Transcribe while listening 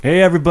Hey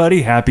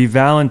everybody, happy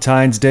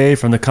Valentine's Day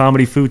from the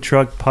Comedy Food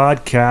Truck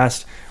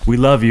Podcast. We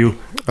love you.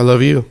 I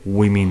love you.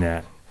 We mean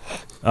that.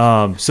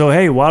 So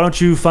hey, why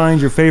don't you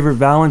find your favorite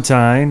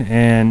Valentine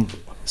and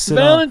sit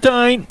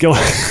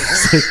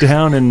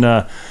down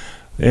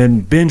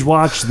and binge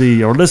watch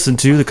or listen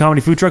to the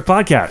Comedy Food Truck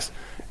Podcast.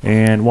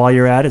 And while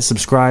you're at it,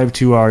 subscribe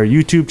to our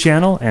YouTube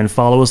channel and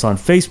follow us on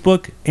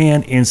Facebook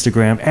and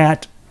Instagram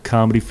at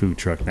Comedy Food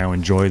Truck. Now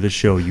enjoy the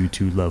show, you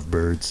two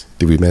lovebirds.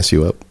 Did we mess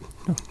you up?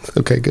 No.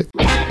 Okay, good.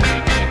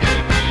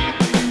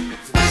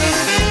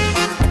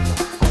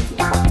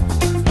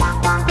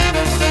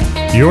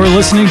 You're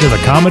listening to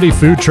the Comedy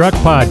Food Truck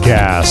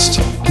Podcast.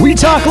 We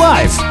talk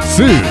life,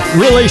 food,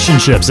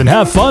 relationships, and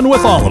have fun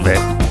with all of it.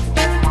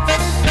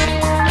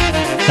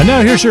 And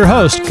now here's your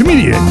host,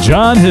 comedian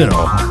John Hill.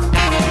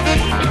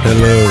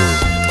 Hello.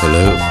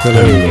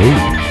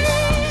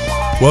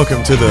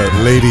 Welcome to the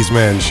Ladies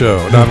Man Show.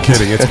 No, I'm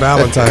kidding. It's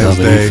Valentine's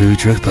Day.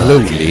 Hello,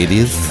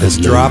 ladies. It's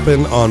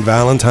dropping on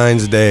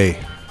Valentine's Day.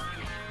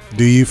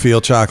 Do you feel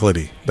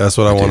chocolatey? That's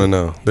what I want to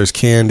know. There's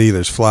candy,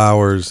 there's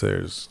flowers,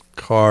 there's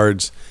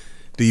cards.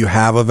 Do you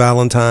have a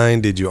Valentine?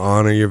 Did you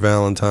honor your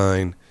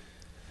Valentine?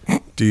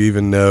 Do you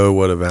even know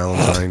what a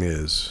Valentine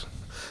is?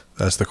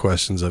 That's the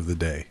questions of the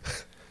day.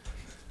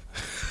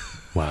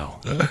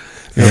 Wow. You're going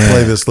to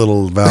play this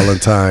little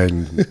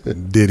Valentine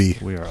ditty.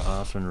 We are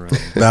off and running.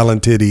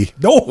 Valentitty.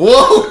 No.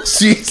 Whoa,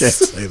 Jesus.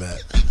 Can't say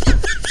that.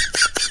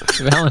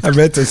 I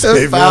meant to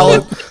say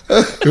Valent.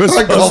 It was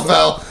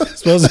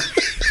supposed to be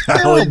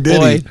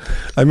Valentitty.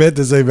 I meant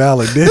to say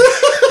Valentitty.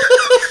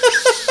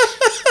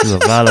 The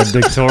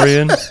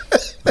valedictorian.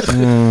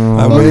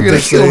 I meant to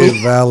say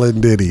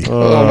Valentitty.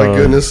 Oh my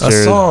goodness. A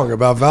song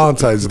about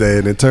Valentine's Day,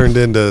 and it turned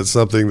into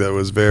something that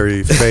was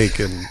very fake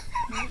and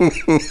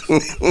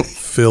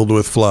filled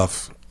with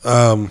fluff.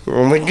 Oh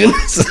my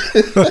goodness.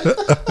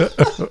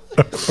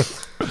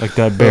 Like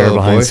that bear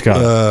behind Scott.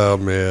 Oh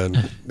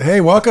man. Hey,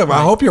 welcome.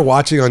 I hope you're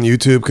watching on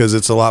YouTube because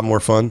it's a lot more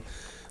fun.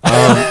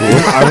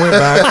 I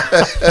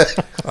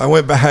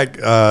went back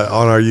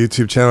on our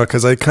YouTube channel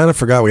because I kind of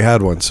forgot we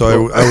had one.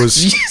 So I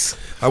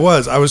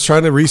was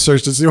trying to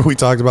research to see what we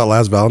talked about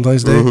last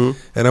Valentine's Day,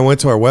 and I went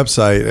to our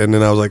website, and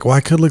then I was like, well,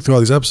 I could look through all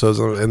these episodes,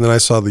 and then I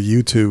saw the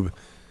YouTube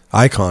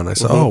icon. I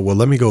said, oh, well,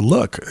 let me go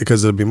look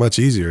because it'll be much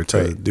easier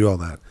to do all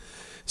that.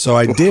 So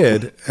I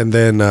did, and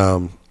then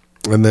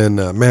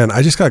man,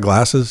 I just got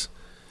glasses.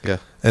 Yeah.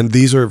 And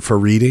these are for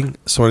reading.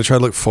 So when I try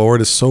to look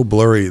forward, it's so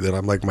blurry that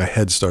I'm like, my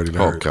head's starting to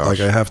hurt. Gosh. Like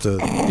I have to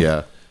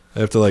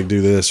like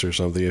do this or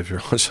something. If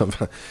you're on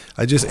something,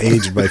 I just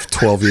aged by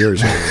 12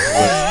 years.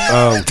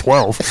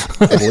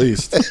 12 at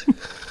least.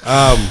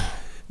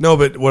 No,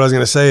 but what I was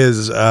going to say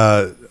is,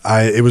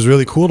 it was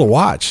really cool to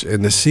watch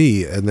and to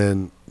see. And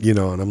then, and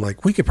I'm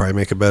like, we could probably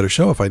make a better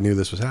show if I knew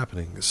this was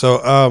happening. So,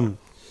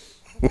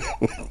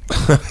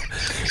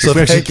 so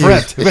thank you.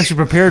 We've actually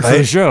prepared for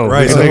the show.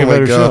 Right. So make a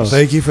better show.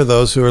 Thank you for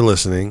those who are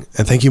listening,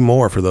 and thank you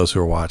more for those who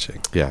are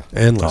watching. Yeah.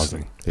 And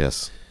listening.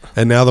 Yes.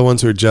 And now the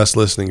ones who are just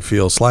listening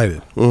feel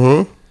slighted.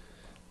 Mm-hmm.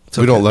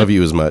 We don't love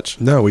you as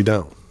much. No, we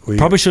don't. We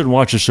probably shouldn't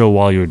watch the show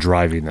while you're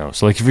driving, though.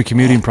 So, like, if you're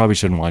commuting, probably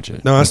shouldn't watch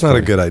it. No, that's not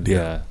a good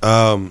idea.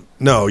 Yeah.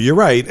 No, you're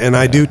right. And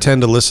I do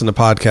tend to listen to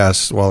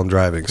podcasts while I'm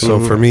driving.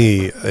 So for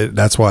me,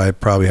 that's why I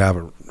probably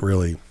haven't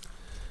really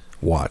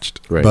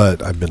watched. Right.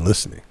 But I've been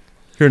listening.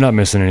 You're not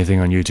missing anything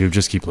on YouTube.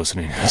 Just keep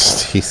listening.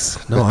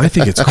 Jeez. No, I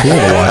think it's cool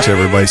to watch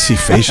everybody see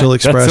facial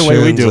expressions. That's the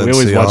way we do it. We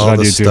always watch it on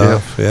YouTube.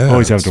 Stuff. Yeah,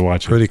 always have to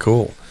watch it. Pretty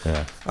cool.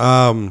 Yeah.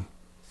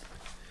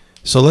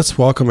 So let's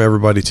welcome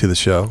everybody to the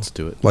show. Let's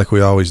do it. Like we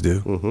always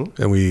do.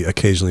 And we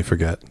occasionally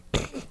forget.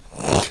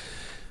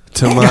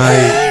 To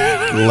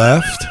my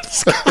left.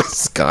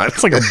 Scott.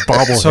 It's like a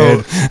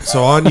bobblehead.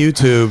 So on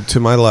YouTube, to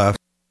my left,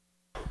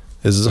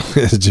 is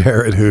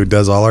Jared, who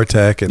does all our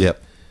tech. And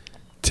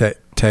tech.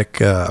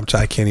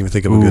 I can't even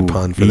think of a good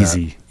pun for that.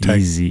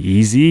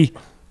 Easy.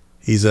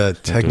 He's a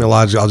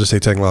technological. I'll just say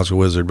technological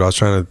wizard. But I was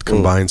trying to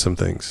combine some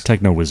things.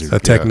 Techno wizard. A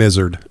tech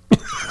nizzard.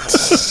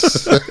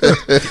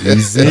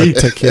 Easy.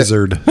 Tech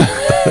gizzard.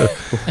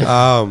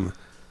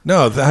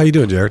 No, how you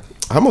doing, Jared?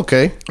 I'm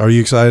okay. Are you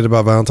excited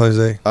about Valentine's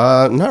Day?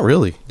 Not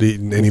really.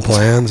 Any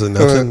plans and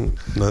nothing?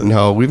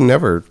 No, we've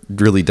never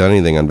really done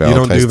anything on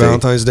Valentine's Day. You don't do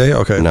Valentine's Day?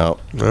 Okay. No.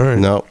 All right.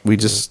 No,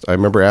 I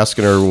remember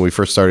asking her when we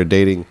first started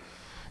dating,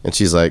 and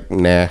she's like,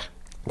 nah.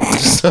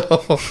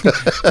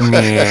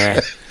 Nah.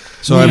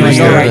 So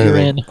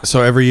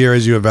every year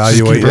as you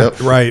evaluate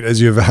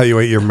as you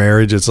evaluate your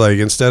marriage, it's like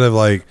instead of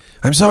like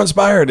I'm so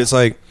inspired, it's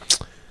like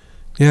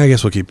I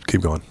guess we'll keep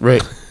going.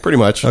 Right. Pretty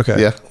much.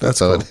 Okay. Yeah. That's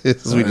how it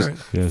is. We just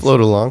float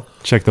along.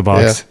 Check the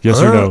box. Yeah.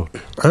 Yes or no.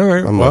 All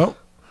right. Well,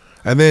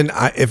 and then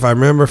if I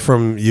remember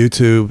from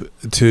YouTube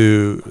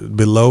to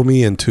below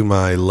me and to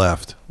my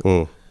left.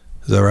 Is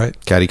that right?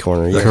 Catty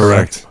corner. Yeah.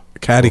 Correct.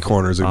 Catty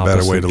corner is a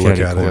better way to look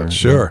at corner. it.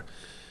 Sure.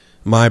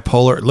 My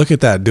polar, look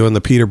at that, doing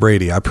the Peter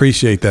Brady. I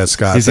appreciate that,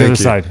 Scott. It's the other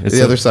side. It's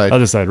the other side.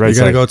 Other side, right you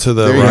side. You got to go to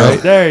the there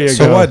right. There you go.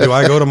 So what, do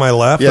I go to my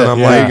left? Yeah, and I'm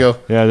there you go.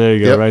 Yeah, there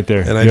you go, right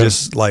there. And I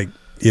just like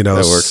you know,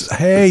 That works.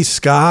 hey,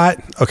 Scott.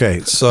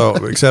 Okay, so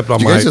except on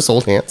You my guys just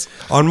hold hands.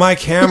 on my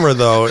camera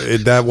though,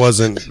 that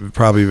wasn't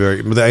probably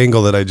the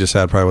angle that I just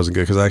had probably wasn't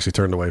good because I actually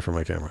turned away from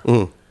my camera.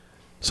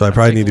 So I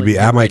probably need to be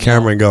at my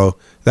camera and go,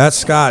 that's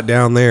Scott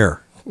down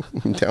there.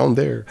 Down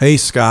there. Hey,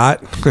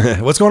 Scott.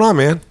 What's going on,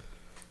 man?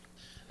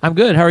 I'm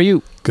good. How are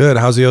you? Good.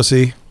 How's the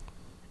OC?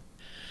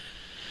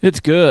 It's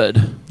good.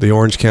 The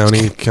Orange County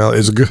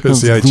is good.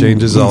 See how it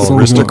changes all so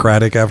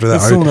aristocratic after that.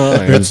 It's so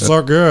nice. It's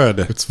so good.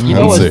 It's You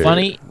know what's Fancy.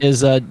 funny is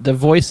the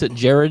voice that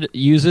Jared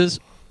uses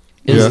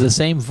is Yeah. the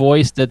same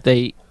voice that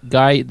the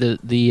guy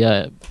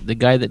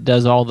that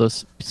does all the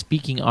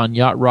speaking on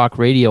Yacht Rock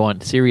Radio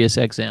on Sirius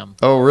XM.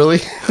 Oh, really?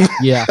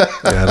 Yeah,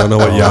 Yeah, I don't know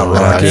what yacht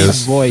rock same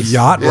is. voice.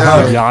 Yacht Yeah.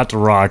 rock. Yacht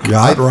rock.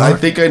 Yacht I rock.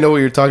 think I know what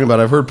you're talking about.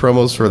 I've heard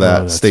promos for that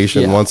that's-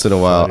 station yeah. once in a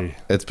while. funny.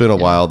 It's been a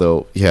while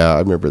though. Yeah, I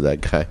remember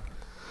that guy.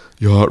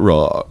 Yacht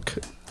Rock.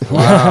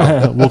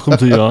 Welcome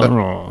to Yacht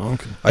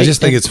Rock. I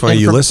just think And- it's funny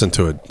and you from- listen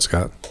to it,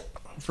 Scott.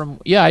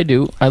 I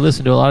do. I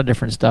listen to a lot of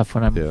different stuff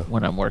when Yeah.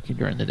 I'm working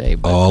during the day.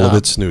 But, All of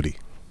it's snooty.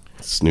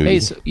 Snooty. Hey,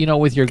 so,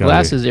 with your Gotta be.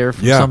 glasses there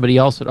from Yeah. somebody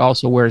else that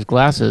also wears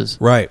glasses.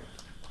 Right.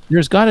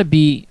 There's got to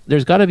be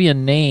a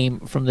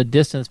name from the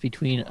distance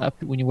between up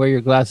when you wear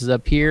your glasses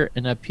up here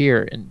and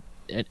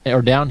and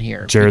or down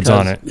here. Jared's because-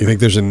 on it. You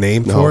think there's a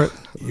name for it?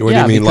 What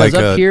yeah, do you mean, because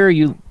like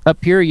up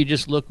here you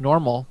just look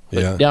normal,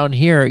 but Yeah. down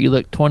here you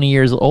look 20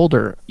 years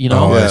older. You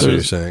know, Oh, I see So what you're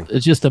it's- saying.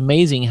 It's just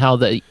amazing how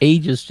the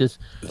ages just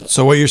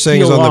So what you're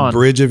saying is Feel on the on.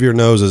 bridge of your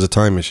nose is a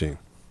time machine.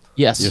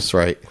 yes, That's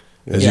right.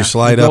 As Yeah. you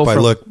slide You go up, I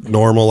from- look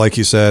normal, like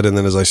you said, and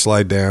then as I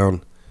slide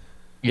down,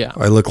 yeah.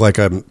 I look like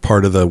I'm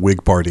part of the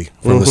Whig Party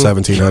from the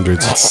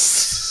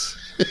 1700s.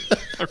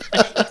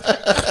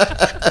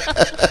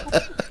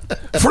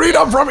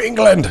 Freedom from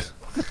England.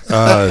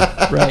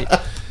 Right.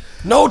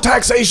 No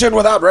taxation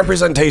without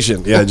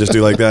representation. Yeah, just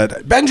do like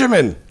that.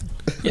 Benjamin,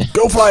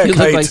 go fly a You look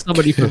kite. like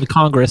somebody from the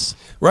Congress.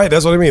 Right,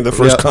 that's what I mean. The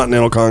first Yeah.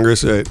 Continental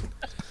Congress. Right.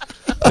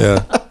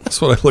 Yeah, that's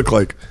what I look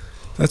like.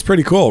 That's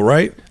pretty cool,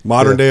 right?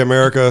 Modern day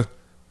America,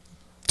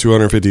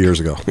 250 years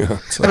ago. Yeah,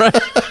 so-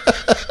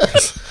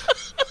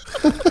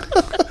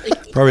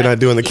 probably not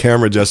doing the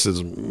camera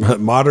justice.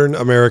 Modern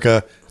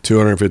America,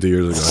 250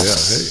 years ago. Yeah.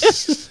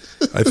 Hey.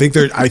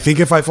 I think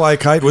if I fly a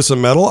kite with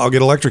some metal, I'll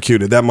get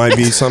electrocuted. That might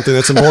be something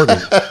that's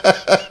important.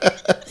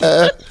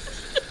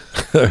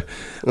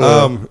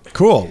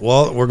 Cool.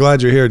 Well, we're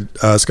glad you're here,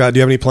 Scott. Do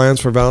you have any plans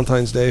for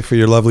Valentine's Day for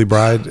your lovely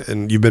bride?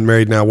 And you've been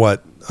married now,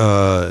 what?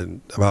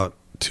 About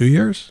 2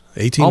 years?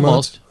 18 Almost.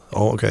 months?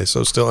 Oh, okay.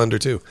 So still under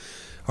 2.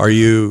 Do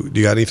you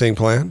got anything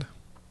planned?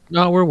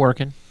 No, we're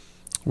working.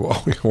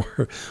 Well,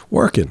 we're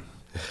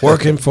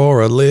working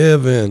for a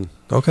living.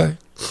 Okay.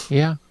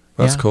 Yeah,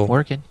 That's yeah, cool.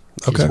 Working.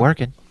 Okay. Just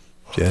working.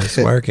 Just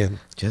working.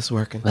 Just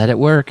working. Let it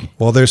work.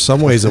 Well, there's some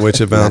ways in which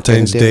if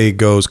Valentine's Day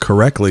goes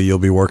correctly, you'll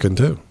be working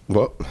too.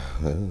 Well,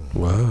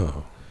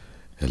 Wow.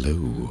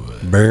 hello.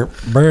 Bear.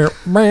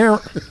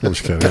 I'm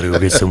just kidding. Gotta go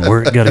get some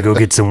work. Gotta go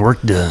get some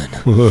work done.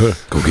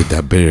 Go get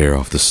that bear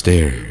off the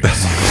stairs.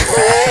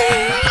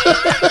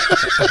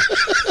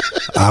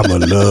 I'm a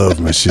love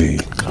machine.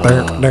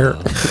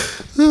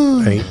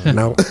 Ain't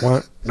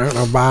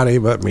nobody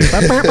but me.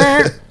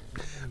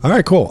 All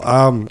right, cool.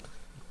 And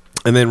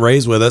then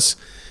Ray's with us,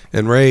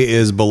 and Ray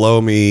is below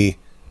me,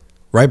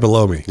 right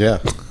below me. Yeah.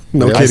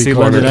 No Yeah. I kitty see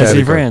corner. London. I catty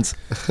see corner. France.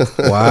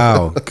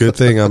 Wow, good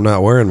thing I'm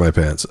not wearing my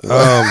pants.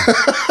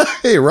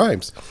 Hey, it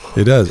rhymes.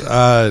 It does.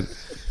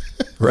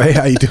 Ray,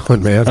 how you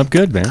doing, man? I'm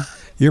good, man.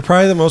 You're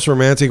probably the most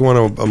romantic one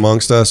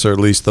amongst us, or at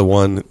least the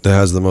one that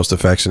has the most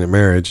affectionate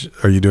marriage.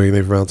 Are you doing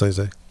anything for Valentine's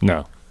Day?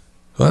 No,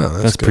 Wow,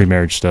 that's good.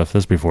 pre-marriage stuff.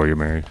 That's before you're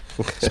married.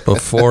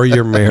 Before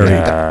you're married.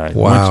 Yeah.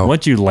 Wow.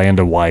 Once you land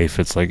a wife,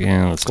 it's like,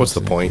 let's go What's the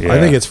see- point? Yeah. I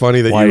think it's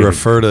funny that Why you even-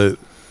 refer to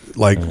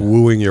like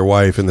wooing your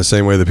wife in the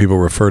same way that people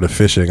refer to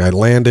fishing. I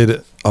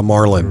landed a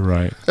marlin.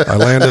 Right. I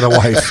landed a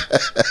wife.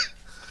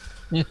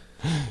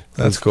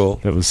 That's cool.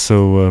 That was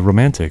so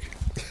romantic.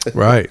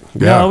 Right.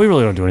 No, Yeah. we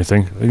really don't do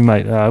anything. We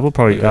might. We'll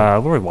probably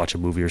watch a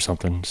movie or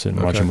something. Sit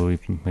and watch a movie.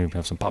 Maybe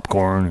have some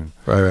popcorn. And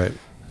Right.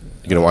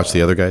 You gonna watch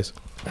the other guys?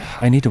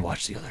 I need to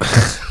watch the other.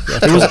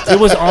 It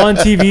was on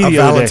TV the other day.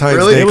 Valentine's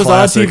Really? Day It was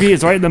classic. on TV.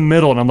 It's right in the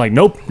middle, and I'm like,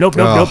 nope,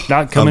 Oh,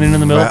 not coming in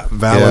the middle.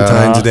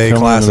 Valentine's Yeah. Day Coming in the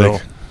classic.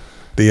 middle.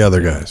 The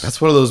other guys. That's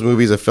one of those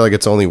movies I feel like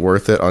it's only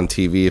worth it on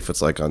TV if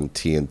it's like on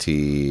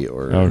TNT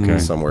or Okay.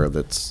 somewhere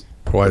that's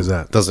Why is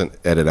that? doesn't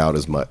edit out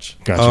as much.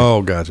 Gotcha.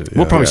 Oh, gotcha.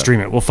 We'll probably yeah. stream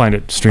it. We'll find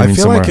it I streaming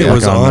feel somewhere. like it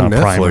was on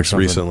Prime or Netflix something.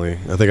 recently.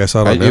 I think I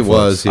saw it on Netflix. It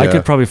was. Yeah. I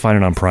could probably find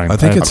it on Prime. I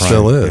think have it Prime.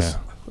 still is. Yeah.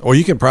 Or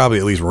you can probably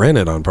at least rent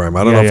it on Prime.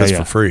 I don't know if it's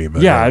for free.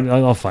 But yeah,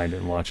 I'll find it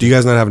and watch do it. you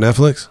guys not have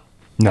Netflix?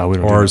 No, we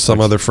don't. Or do some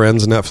Netflix. other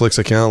friend's Netflix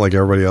account like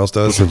everybody else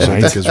does, which I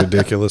think is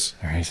ridiculous.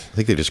 All right. I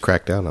think they just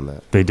cracked down on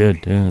that. They did.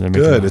 Yeah, they're making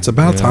Good. it. It's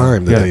about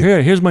time that Yeah.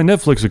 they. Here's my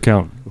Netflix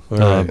account.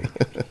 Right.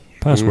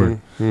 Password.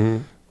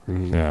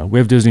 Yeah, we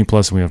have Disney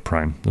Plus and we have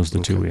Prime. Those are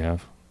the two we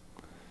have.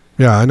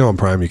 Yeah, I know on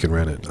Prime you can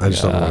rent it. I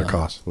just don't know what it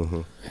costs. All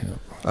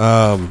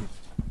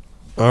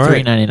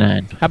right.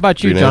 $3.99. How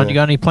about you, John? You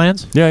got any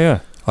plans? Yeah.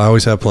 I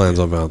always have plans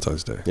on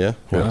Valentine's Day. Yeah.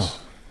 Yes.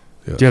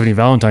 Yeah. Do you have any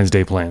Valentine's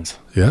Day plans?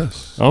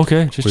 Yes.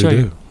 Okay, just We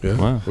checking. do. Yeah.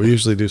 Wow. We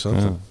usually do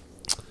something.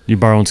 You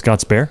borrowing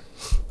Scott's bear?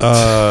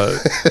 Yeah,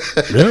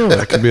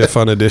 that could be a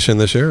fun addition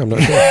this year. I'm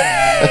not sure.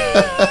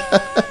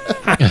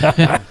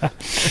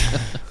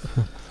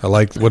 I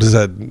like, what is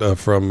that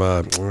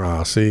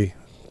from? See,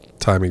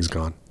 timing's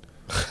gone.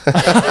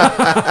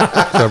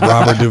 The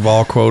Robert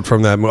Duvall quote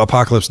from that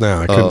Apocalypse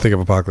Now. I couldn't think of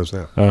Apocalypse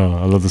Now. Oh,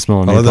 I love the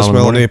smell of I love the napalm in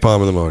smell of morning. napalm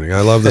in the morning.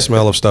 I love the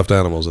smell of stuffed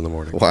animals in the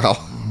morning. Wow.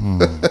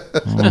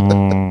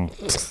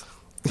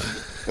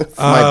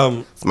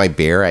 It's my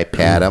bear. I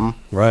pat him.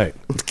 Right.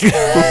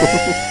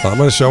 I'm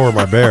going to show her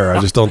my bear.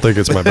 I just don't think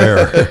it's my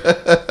bear.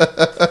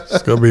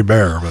 It's going to be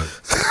bear, but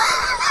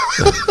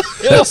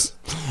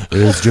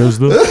It's just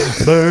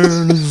the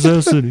bare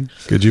necessity.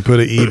 could you put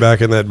an E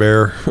back in that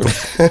bear?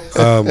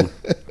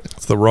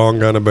 It's the wrong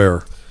kind of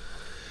bear.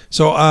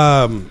 So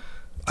I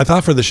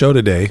thought for the show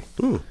today,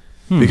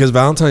 because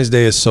Valentine's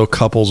Day is so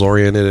couples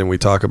oriented, and we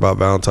talk about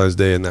Valentine's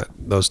Day in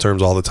those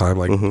terms all the time.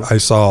 Like I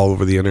saw all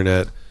over the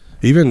internet,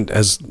 even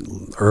as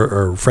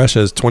or fresh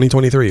as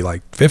 2023,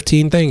 like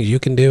 15 things you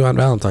can do on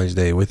Valentine's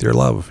Day with your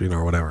love,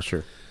 or whatever.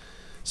 Sure.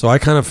 So I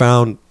kind of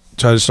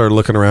tried to start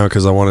looking around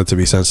because I wanted to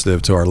be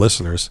sensitive to our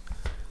listeners.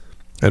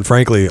 And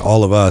frankly,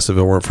 all of us, if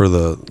it weren't for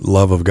the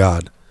love of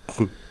God.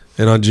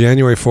 And on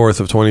January 4th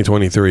of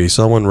 2023,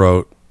 someone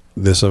wrote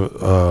this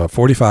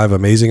 45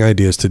 amazing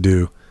ideas to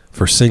do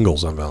for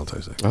singles on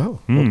Valentine's Day. Oh,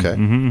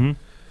 okay.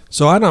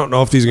 So I don't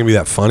know if these are going to be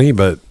that funny,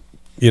 but,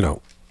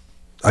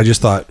 I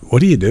just thought, what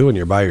do you do when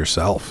you're by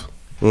yourself?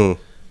 I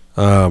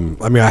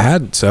mean, I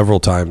had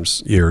several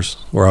years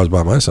where I was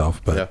by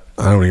myself, but Yeah.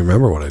 I don't even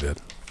remember what I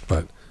did.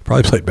 But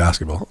probably played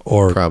basketball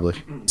or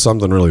Probably.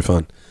 something really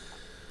fun.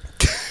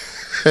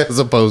 As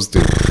opposed to.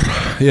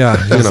 Yeah,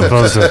 As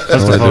opposed to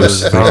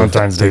just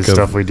Valentine's Day think of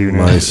stuff we do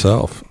now.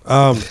 myself.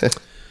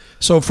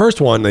 So first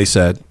one they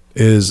said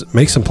is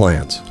make some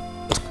plans.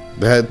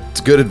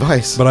 That's good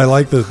advice. But I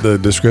like the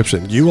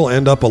description. You will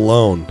end up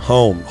alone,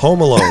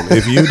 home alone,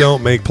 if you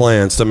don't make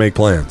plans to make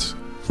plans.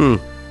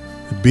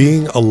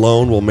 Being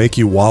alone will make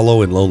you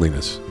wallow in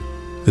loneliness.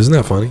 Isn't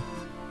that funny?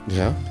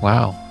 Yeah.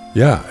 Wow.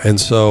 Yeah, and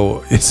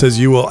so it says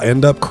you will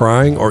end up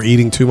crying or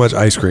eating too much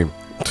ice cream.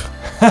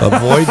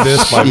 Avoid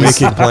this by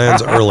making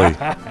plans early.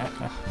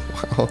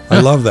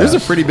 I love that. There's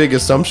a pretty big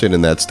assumption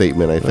in that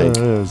statement, I think.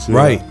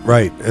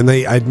 Right. And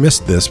I'd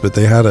missed this, but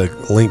they had a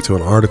link to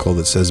an article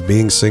that says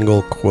being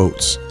single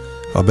quotes.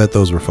 I'll bet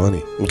those were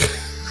funny.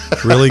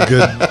 Really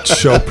good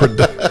show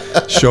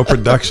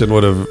production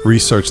would have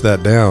researched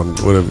that down,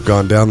 would have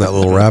gone down that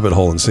little rabbit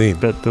hole and seen.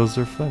 Bet those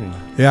are funny.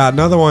 Yeah,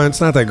 another one, it's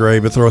not that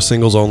great, but throw a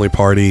singles only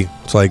party.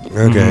 It's like,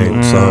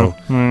 okay, so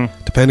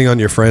depending on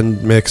your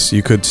friend mix,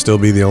 you could still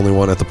be the only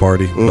one at the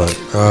party. But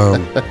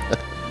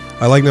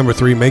I like number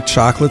 3, make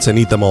chocolates and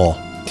eat them all.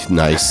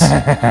 Nice.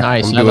 Nice. I'm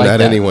I doing like that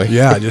anyway.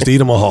 Yeah, just eat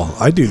them all.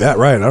 I do that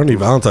right. I don't need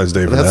Valentine's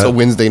Day for That's that. a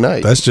Wednesday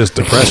night. That's just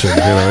depression,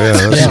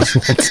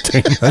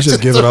 that's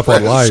just giving up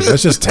on life.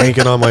 That's just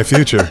tanking on my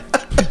future.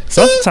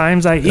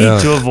 Sometimes I eat Yeah.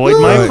 to avoid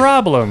my Right.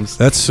 problems.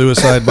 That's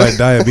suicide by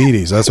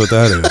diabetes. That's what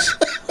that is.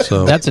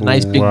 So That's a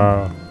nice big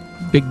Wow.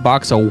 big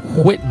box of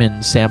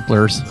Whitman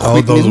samplers.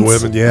 oh, those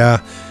Whitman's. women, yeah.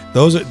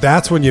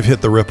 That's when you've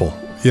hit the ripple.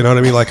 You know what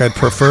I mean? Like I'd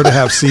prefer to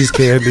have See's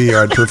candy,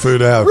 or I'd prefer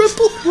to have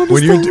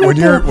when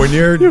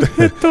you're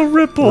Hit the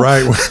ripple.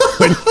 right.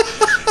 When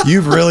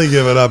you've really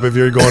given up if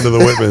you're going to the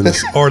Whitmans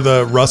or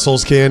the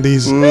Russell's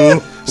candies,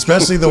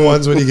 especially the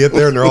ones when you get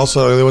there and they're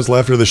also the only ones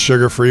left are the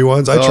sugar-free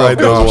ones. I tried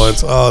those gosh.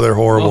 once. Oh, they're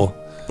horrible.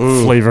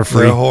 Flavor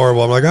free. They're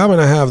horrible. I'm like, I'm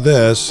gonna have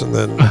this, and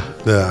then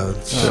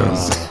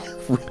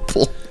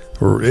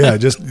yeah,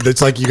 just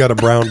it's like you got a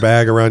brown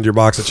bag around your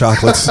box of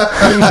chocolates. You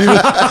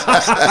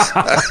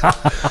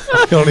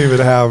don't even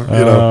have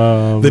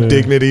the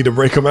dignity to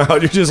break them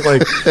out. You're just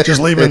like,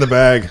 just leave them in the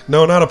bag.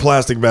 No, not a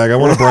plastic bag. I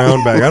want a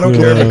brown bag. I don't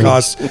care if it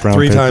costs Brown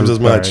 3 times paper as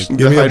much. bag.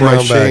 Give me a Hide my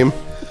brown shame. bag.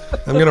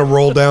 I'm gonna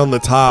roll down the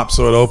top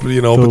so it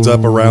opens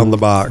up around the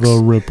box.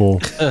 The ripple.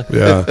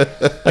 Yeah,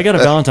 I got a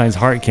Valentine's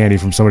heart candy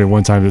from somebody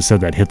one time that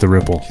said that hit the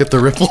ripple. Hit the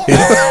ripple.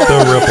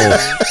 the ripple.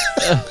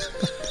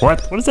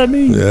 What? What does that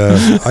mean?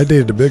 Yeah, I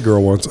dated a big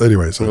girl once.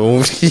 Anyways, Oh,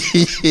 it's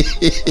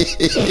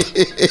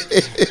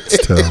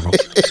terrible.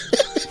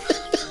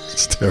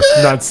 It's terrible.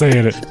 Not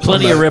saying it.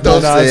 Plenty of Don't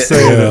ripples. say it.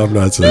 saying Yeah, I'm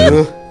not saying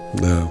it.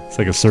 No. It's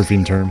like a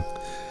surfing term.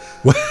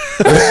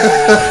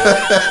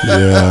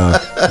 Yeah.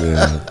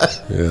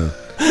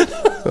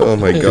 oh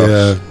my gosh.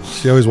 Yeah,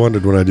 she always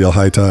wondered when I'd yell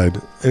high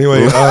tide.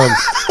 Anyway, it's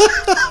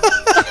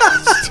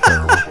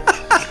terrible.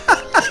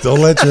 Don't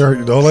let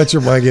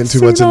your mind get too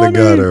much in the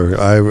gutter.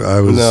 I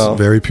was No.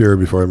 very pure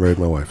before I married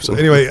my wife. So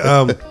anyway,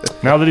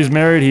 Now that he's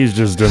married, he's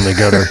just in the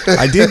gutter.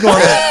 I did go on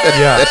that.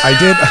 Yeah,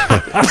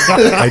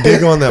 I did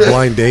go on that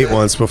blind date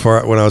once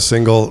when I was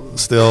single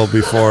still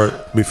before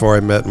I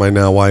met my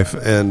now wife,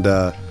 and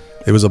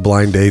it was a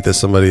blind date that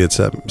somebody had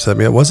set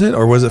me up. Was it,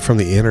 or was it from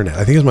the internet? I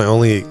think it was my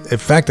only. In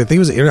fact, I think it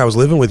was the internet. I was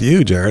living with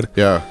you, Jared.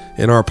 Yeah.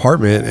 In our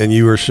apartment, and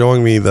you were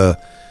showing me the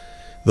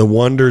the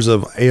wonders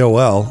of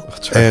AOL.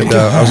 And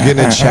I was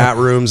getting in chat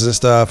rooms and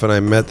stuff, and I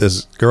met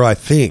this girl. I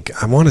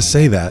want to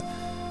say that,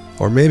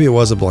 or maybe it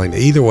was a blind.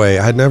 Either way,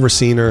 I had never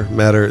seen her,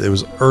 met her. It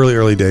was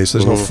early days. So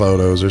there's no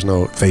photos. There's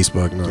no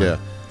Facebook. No. Yeah.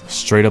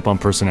 Straight up on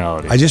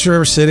personality. I just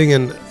remember sitting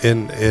in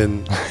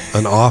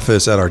an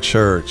office at our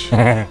church,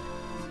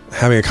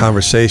 having a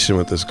conversation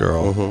with this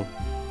girl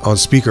on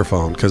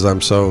speakerphone because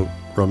I'm so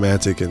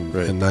romantic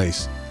and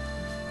nice.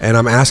 And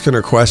I'm asking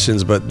her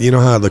questions, but you know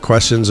how the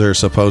questions are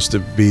supposed to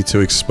be to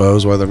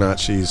expose whether or not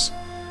she's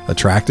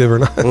attractive or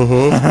not?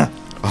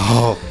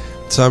 Oh.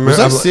 So Was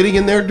I sitting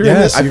in there during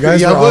Yes, this? you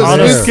guys I were was. on on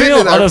there. a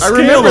scale, I of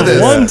remember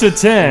this. 1 to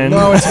 10.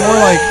 No, it's more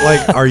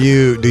like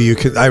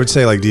I would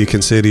say, like, do you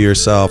consider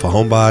yourself a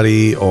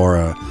homebody or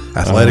a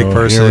athletic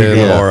person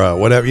or a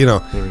whatever, you know?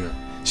 Here we go.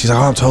 She's like,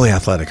 oh, I'm totally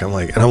athletic. I'm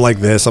like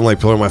this. I'm like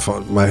pulling my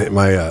phone,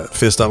 my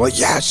fist up, like,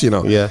 yes, you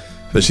know. Yeah.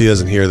 But she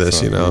doesn't hear this,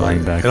 So, you know.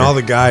 linebacker. And all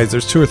the guys,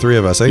 there's 2 or 3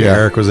 of us. I think Yeah.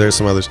 Eric was there,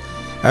 some others.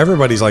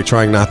 Everybody's like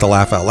trying not to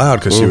laugh out loud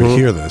because she would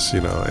hear this,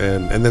 you know.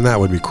 And then that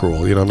would be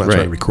cruel, you know. I'm not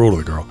trying to be cruel to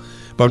the girl,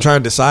 but I'm trying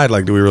to decide,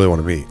 like, do we really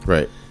want to meet?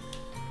 Right.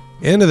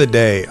 End of the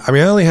day, I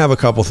mean, I only have a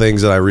couple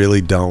things that I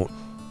really don't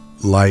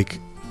like.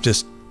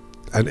 Just,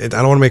 I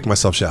don't want to make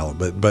myself shallow,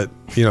 but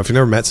you know, if you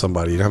never met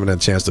somebody, you haven't had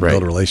a chance to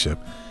build a relationship.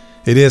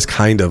 It is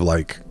kind of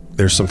like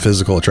there's some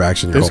physical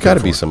attraction. There's got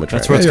to be for. some That's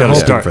attraction. where it's Yeah, got to you're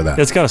hoping start. for that.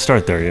 It's got to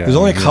start there, yeah. There's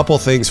only a couple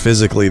things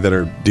physically that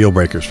are deal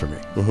breakers for me.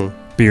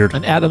 Beard.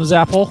 An Adam's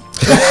apple.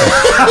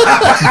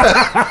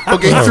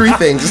 Okay, 3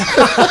 things.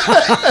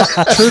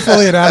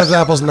 Truthfully, an Adam's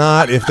apple's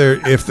not. If you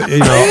know,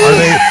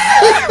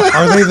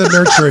 are they the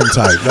nurturing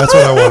type? That's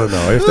what I want to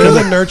know. If they're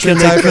the nurturing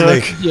Can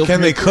they type and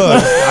can they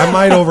cook, I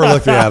might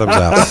overlook the Adam's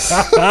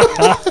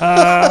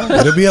apple.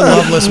 It'll be a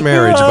loveless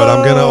marriage, but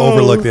I'm gonna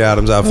overlook the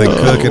Adam's apple if they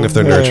cook and if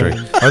they're nurturing.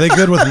 Are they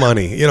good with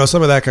money? You know,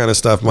 some of that kind of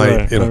stuff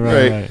might, you know.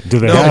 Right. Do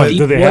they, No, have, but-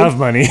 do they have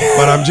money?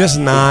 But I'm just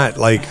not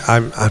like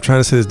I'm trying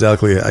to say this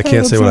delicately. I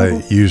can't say what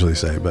I usually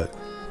say, but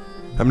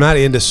I'm not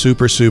into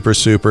super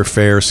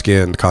fair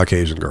skinned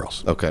Caucasian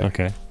girls. Okay.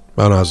 Okay. I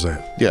don't know how to say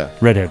it. Yeah.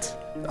 Redheads.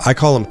 I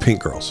call them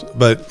pink girls,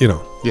 but you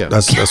know, Yeah.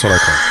 that's what I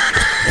call them.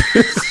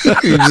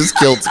 You just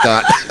killed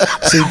Scott.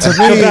 See, to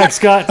Come me, back,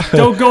 Scott.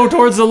 Don't go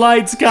towards the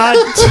light, Scott.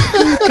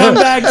 Come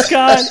back,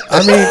 Scott. I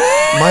mean,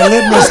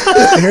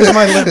 here's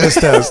my litmus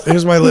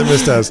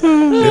test.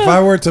 If I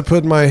were to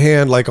put my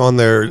hand like on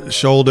their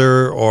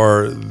shoulder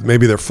or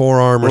maybe their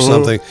forearm or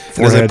something,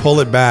 and as I Forehead. pull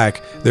it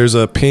back, there's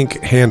a pink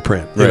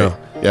handprint. You Right. know,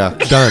 Yeah.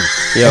 done.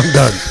 Yep. I'm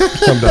done. I You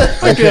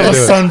have can't a do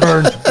it.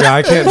 sunburn. Yeah,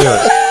 I can't do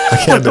it. I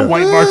can't The do it.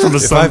 white mark from a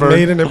If I've sunburn.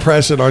 made an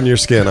impression on your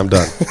skin, I'm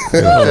done.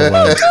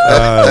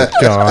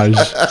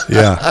 Gosh.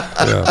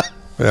 Yeah.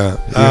 You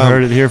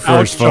heard it here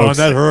first, folks.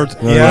 hurt.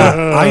 Yeah,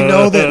 I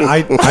know that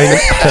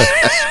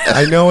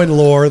I know in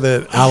lore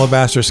that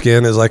alabaster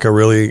skin is like a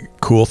really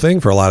cool thing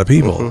for a lot of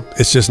people.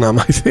 It's just not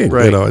my thing. You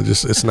Right. know,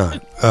 it's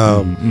not.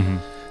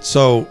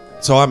 So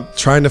I'm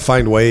trying to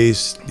find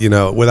ways, you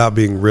know, without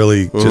being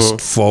really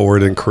just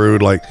forward and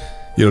crude, like,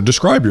 you know,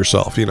 describe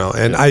yourself, you know.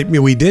 And I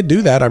mean, we did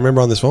do that. I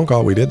remember on this phone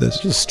call we did this.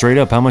 Just straight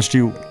up, how much do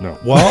you... No.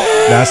 Well,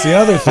 that's the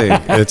other thing.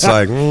 It's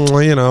like,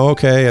 you know,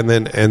 okay, and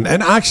then and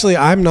actually,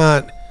 I'm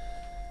not.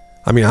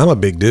 I mean, I'm a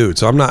big dude,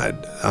 so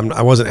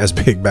I wasn't as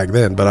big back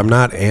then, but I'm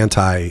not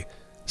anti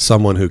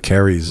someone who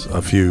carries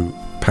a few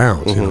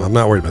pounds. You know, I'm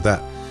not worried about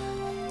that.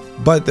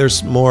 But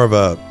there's more of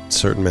a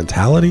certain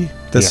mentality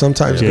that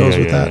sometimes goes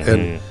with that,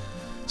 and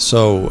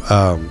so,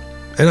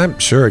 and I'm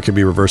sure it could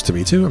be reversed to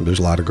me too. I mean, there's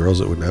a lot of girls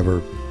that would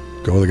never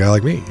go with a guy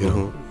like me, you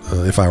know,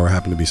 if I were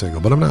happen to be single,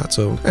 but I'm not.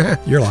 So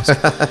you're lost.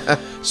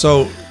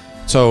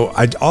 So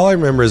all I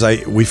remember is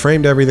we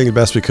framed everything the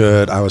best we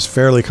could. I was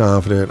fairly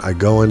confident. I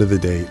go into the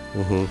date.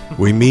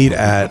 We meet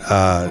at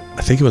I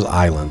think it was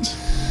Islands,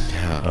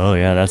 Oh,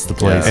 yeah, that's the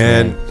place.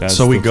 and man. That's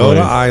so we the go to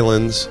place.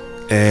 Islands,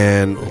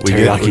 and we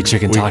Teriyaki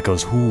chicken we-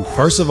 tacos. Ooh.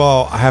 First of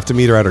all, I have to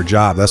meet her at her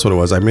job. That's what it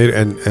was. I made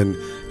and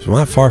it's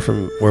not far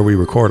from where we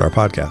record our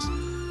podcast.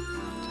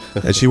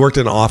 And she worked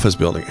in an office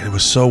building, and it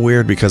was so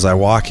weird because I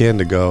walk in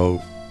to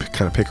go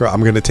kind of pick her up.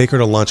 I'm going to take her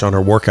to lunch on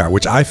her workout,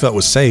 which I felt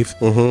was safe.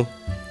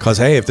 Because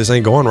hey, if this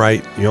ain't going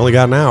right, you only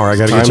got an hour. I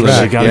got to get you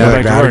Time back. limit. Gotta go back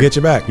to gotta work. get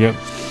you back. Yep.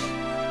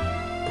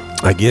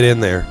 I get in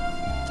there.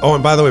 Oh,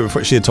 and by the way,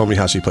 before she had told me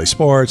how she plays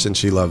sports and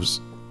she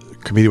loves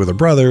competing with her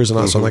brothers, and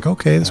all. So I'm like,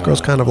 okay, this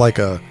girl's kind of like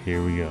a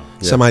Here we go.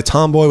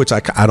 semi-tomboy, which I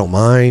don't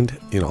mind,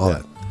 you know, all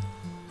that.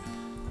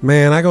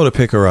 Man, I go to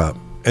pick her up,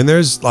 and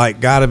there's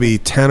like got to be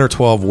 10 or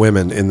 12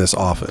 women in this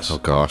office. Oh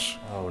gosh.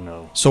 Oh,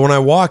 no. So when I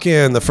walk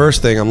in, the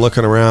first thing I'm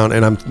looking around,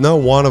 and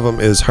one of them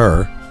is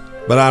her,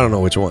 but I don't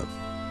know which one.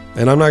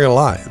 And I'm not gonna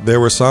lie,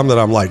 there were some that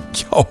I'm like,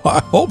 yo, I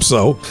hope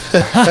so.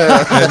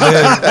 and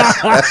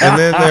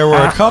then there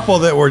were a couple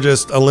that were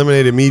just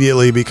eliminated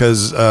immediately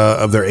because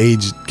of their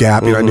age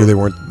gap. You know, I knew they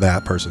weren't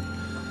that person.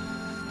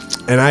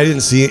 And I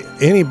didn't see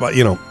anybody,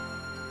 you know,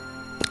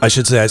 I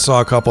should say I saw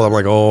a couple. I'm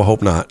like, oh,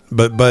 hope not.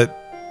 But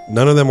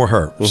none of them were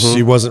her.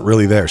 She wasn't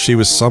really there. She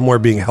was somewhere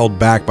being held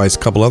back by a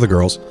couple other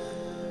girls.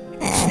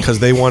 because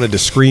they wanted to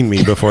screen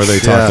me before they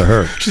talked to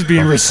her. She's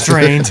being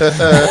restrained. So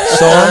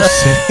I'm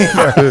sitting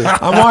there.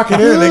 I'm walking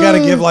in, and they got to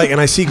give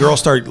and I see girls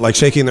start like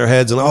shaking their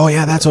heads and oh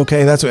yeah, that's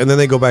okay, and then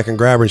they go back and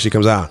grab her and she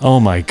comes out. Oh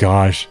my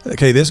gosh.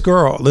 Okay, this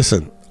girl,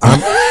 listen,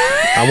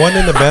 I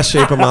wasn't in the best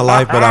shape of my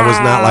life, but I was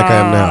not like I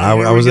am now.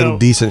 I was in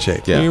decent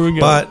shape. Yeah. Here we go.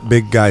 But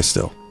big guy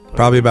still.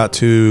 Probably about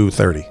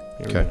 230.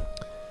 Okay.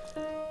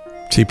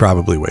 She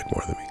probably weighed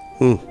more than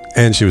me.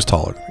 And she was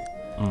taller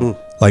than me.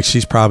 Like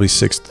she's probably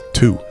 6'2",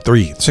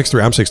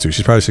 6'3". I'm 6'2".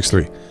 She's probably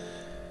 6'3".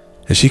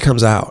 And she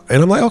comes out.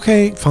 And I'm like,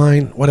 okay,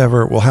 fine,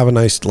 whatever. We'll have a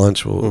nice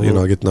lunch. We'll,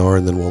 get to know her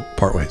and then we'll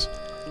part ways.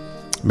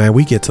 Man,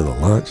 we get to the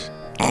lunch.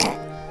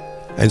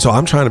 And so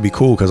I'm trying to be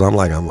cool because I'm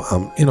like, I'm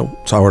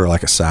so I order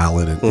like a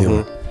salad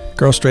and,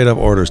 girl straight up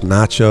orders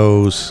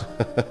nachos,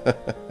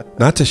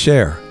 not to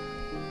share.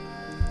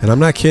 And I'm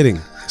not kidding.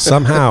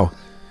 Somehow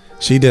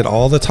she did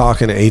all the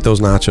talking and ate those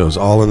nachos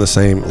all in the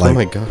same, like, Oh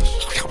my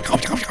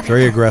gosh.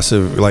 very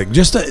aggressive, like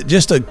just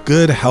a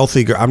good,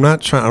 healthy girl. I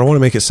don't want to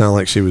make it sound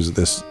like she was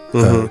this,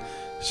 what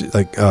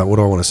do I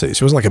want to say?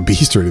 She wasn't like a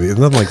beast or anything.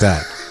 Nothing like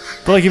that.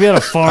 But like if you had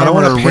a farm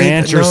or a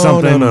ranch or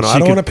something. No. I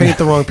don't want to paint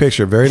the wrong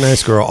picture. Very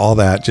nice girl, all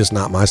that. Just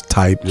not my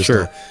type. Just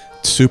Sure.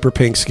 super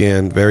pink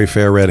skin, very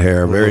fair red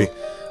hair, very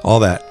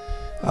all that.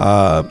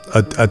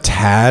 A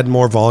tad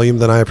more volume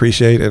than I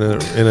appreciate in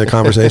a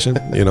conversation.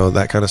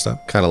 That kind of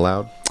stuff. Kind of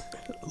loud.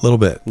 A little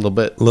bit. Little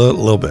bit.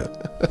 Little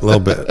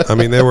bit. I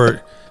mean, there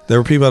were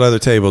people at other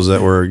tables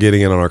that were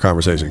getting in on our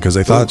conversation because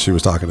they thought she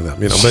was talking to them.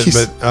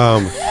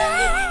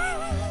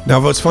 Now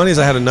what's funny is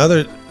I had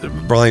another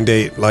blind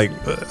date. Like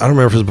I don't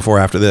remember if it was before or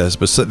after this,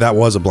 but that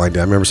was a blind date.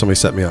 I remember somebody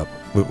set me up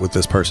with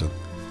this person.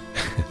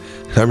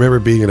 I remember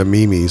being at a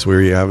Mimi's where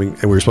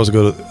we were supposed to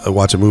go to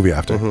watch a movie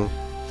after,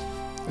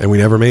 and we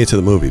never made it to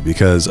the movie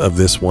because of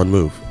this one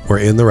move. We're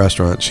in the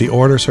restaurant. She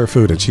orders her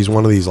food, and she's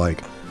one of these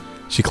like.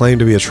 She claimed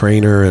to be a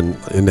trainer and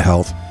into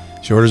health.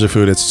 She orders her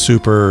food. It's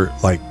super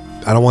like,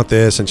 I don't want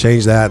this and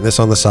change that and this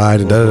on the side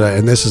and da-da-da.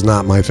 And this is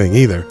not my thing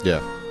either. Yeah.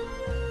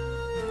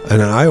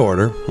 And then I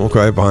order.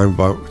 Okay,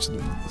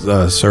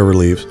 server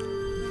leaves.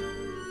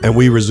 And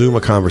we resume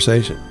a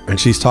conversation. And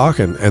she's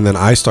talking. And then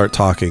I start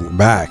talking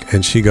back.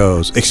 And she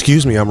goes,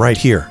 excuse me, I'm right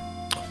here.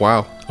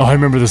 Wow. Oh, I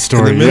remember the In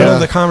story. the middle of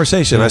the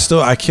conversation.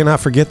 I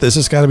cannot forget this.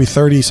 This has got to be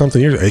 30-something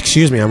years ago.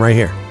 Excuse me, I'm right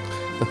here.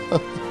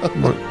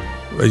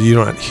 You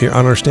don't hear, I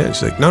don't understand.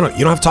 She's like, no, you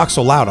don't have to talk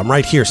so loud. I'm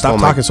right here. Stop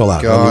talking so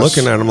loud. I'm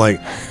looking at her. I'm like,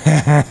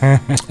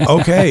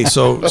 okay.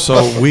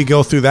 So we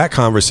go through that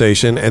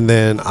conversation, and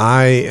then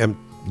I am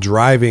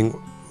driving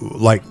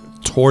like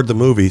toward the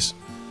movies,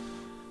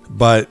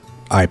 but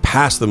I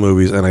pass the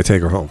movies and I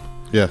take her home.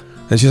 Yeah.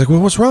 And she's like, well,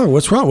 what's wrong?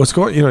 What's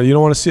going? You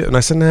don't want to see it. And I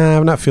said, nah,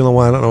 I'm not feeling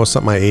well. I don't know. It's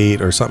something I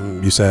ate or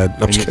something you said.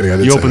 I'm just kidding. I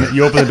didn't You say opened that.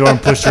 you opened the door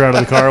and pushed her out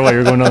of the car while you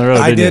were going down the road.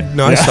 I didn't did. you?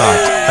 No, I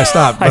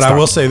stopped. But I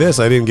will say this: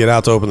 I didn't get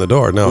out to open the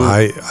door. No,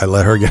 I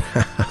let her get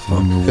out.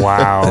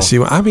 Wow.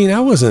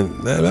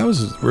 That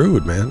was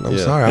rude, man. I'm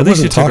sorry. At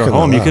least you took her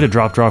home. You could have. have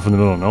dropped her off in the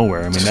middle of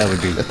nowhere. I mean, that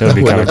would be I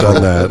kind wouldn't of have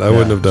done that. I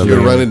wouldn't have done You're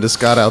that. running to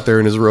Scott out there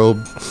in his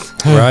robe.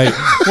 Right?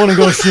 Want to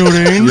go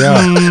shooting?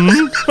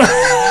 Yeah.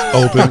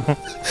 Open.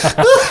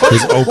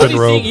 His open Funny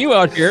robe. seeing you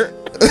out here.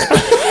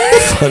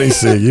 Funny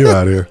seeing you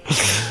out here.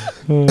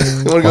 You want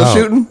to go Wow.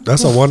 shooting?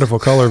 That's a wonderful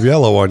color of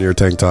yellow on your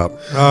tank top.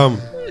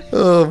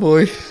 Oh,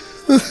 boy.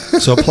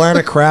 So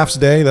Planet Crafts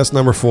Day. That's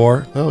number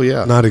 4. Oh,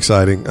 yeah. Not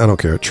exciting. I don't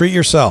care. Treat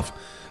yourself.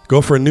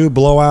 Go for a new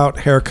blowout,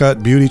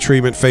 haircut, beauty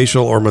treatment,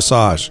 facial, or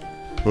massage.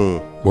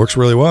 Works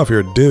really well if you're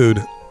a dude.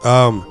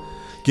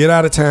 Get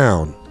out of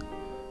town.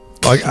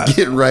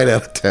 Get right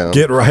out of town.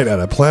 Get right out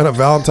of Plan a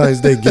Valentine's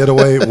Day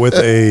getaway with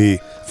a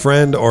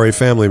friend or a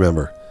family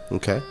member.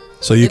 Okay.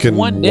 So you It's can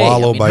one day.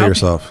 wallow I mean, by how-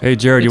 yourself. Hey,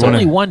 Jared, you It's want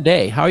only to? one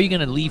day. How are you going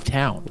to leave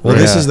town? Well,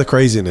 this Yeah. is the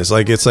craziness.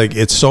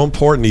 It's so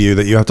important to you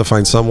that you have to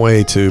find some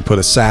way to put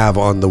a salve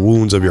on the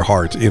wounds of your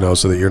heart,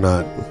 so that you're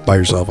not by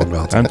yourself on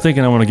Valentine's. I'm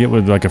thinking I want to get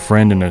with like a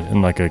friend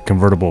in like a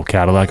convertible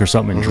Cadillac or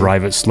something and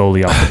drive it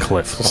slowly off the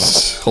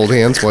cliff. Hold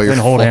hands while you're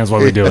Then hold hands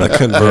while we do it. A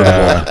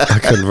convertible. A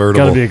convertible.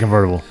 Got to be a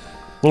convertible.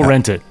 We'll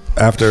rent it.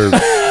 After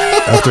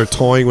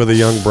toying with a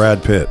young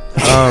Brad Pitt.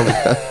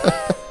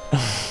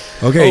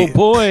 Okay. Oh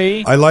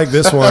boy. I like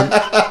this one.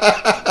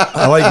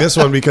 I like this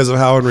one because of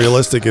how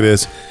unrealistic it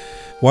is.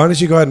 Why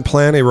don't you go ahead and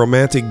plan a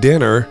romantic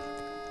dinner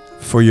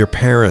for your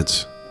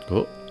parents?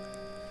 Oh.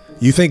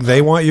 You think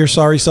they want your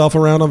sorry self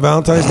around on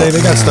Valentine's Day?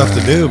 They got stuff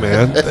to do,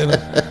 man.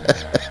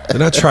 They're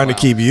not trying to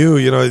keep you.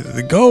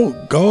 Go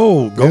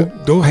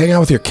hang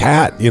out with your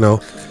cat.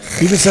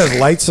 He even says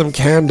light some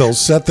candles,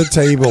 set the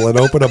table, and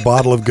open a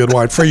bottle of good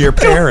wine for your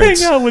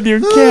parents. Hang out with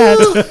your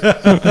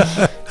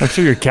cat. I'm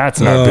sure your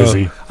cat's not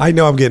busy. I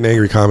know I'm getting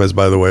angry comments,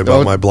 by the way, about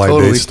Oh, my blind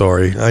totally. date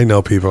story. I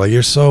know people are like,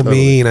 you're so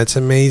mean. It's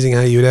amazing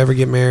how you'd ever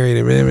get married.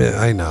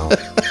 I know.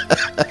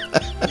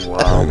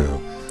 I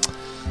know.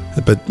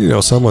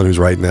 But, someone who's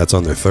writing that's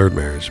on their third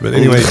marriage. But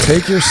anyway,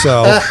 take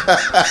yourself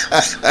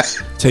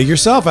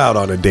out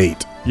on a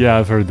date. Yeah,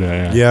 I've heard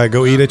that. Yeah,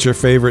 go eat at your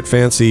favorite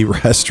fancy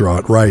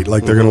restaurant. Right.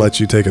 Like they're going to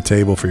let you take a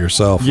table for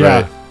yourself.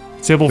 Yeah. Right?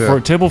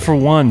 Table for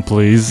one,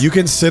 please. You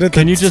can sit at.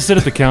 Can you just sit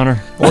at the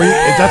counter? Or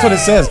that's what it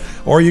says.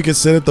 Or you can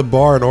sit at the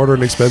bar and order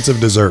an expensive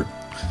dessert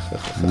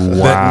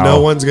that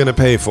no one's going to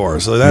pay for.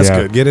 So that's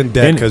good. Get in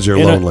debt because you're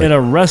lonely. In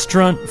a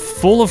restaurant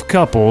full of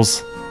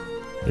couples,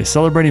 they're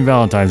celebrating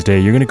Valentine's Day.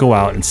 You're going to go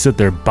out and sit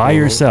there by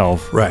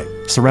yourself, right,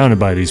 surrounded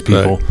by these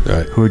people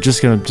who are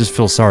just going to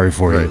feel sorry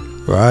for you.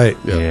 Right.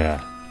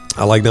 Yeah.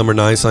 I like number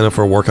 9. Sign up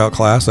for a workout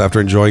class. After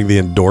enjoying the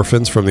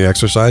endorphins from the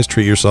exercise,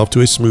 treat yourself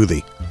to a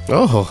smoothie.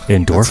 Oh,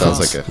 endorphins. That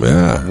sounds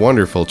like a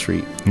wonderful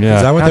treat. Yeah.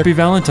 Is that what Happy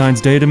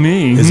Valentine's Day to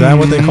me. Is that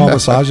what they call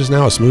massages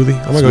now? A smoothie?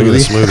 I'm going to go get a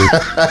smoothie.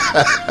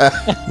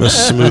 I'm going to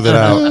smooth it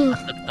out.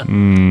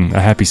 A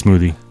happy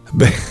smoothie.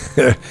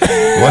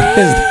 What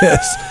is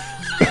this?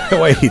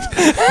 Wait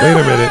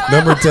a minute.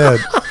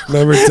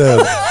 Number 10.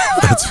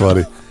 That's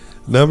funny.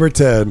 Number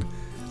 10.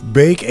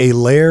 Bake a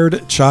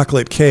layered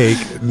chocolate cake.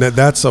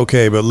 That's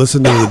okay, but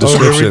listen to the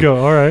description. Oh, there we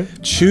go. All right.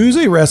 Choose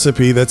a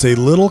recipe that's a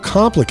little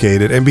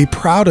complicated and be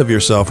proud of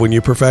yourself when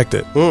you perfect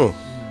it.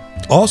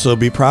 Also,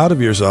 be proud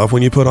of yourself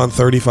when you put on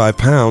 35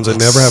 pounds and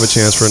never have a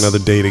chance for another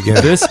date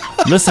again.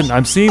 Listen,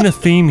 I'm seeing a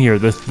theme here.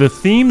 The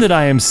theme that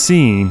I am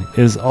seeing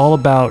is all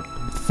about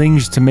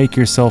things to make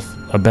yourself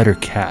a better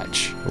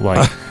catch.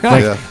 Like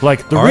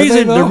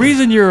the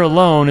reason you're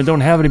alone and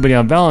don't have anybody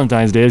on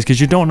Valentine's Day is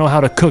because you don't know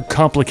how to cook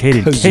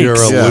complicated cakes. You're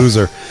a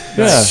loser.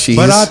 Yeah.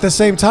 But at the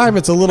same time,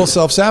 it's a little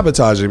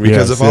self-sabotaging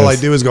because if all I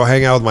do is go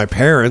hang out with my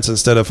parents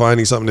instead of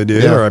finding something to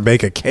do, or I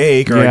bake a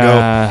cake, or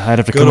I'd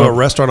have to go to a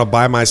restaurant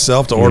by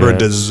myself to order a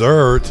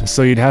dessert.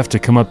 So you'd have to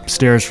come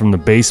upstairs from the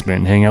basement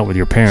and hang out with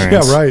your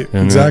parents. Yeah, right.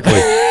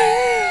 Exactly.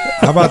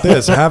 How about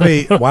this?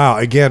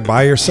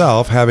 By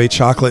yourself, have a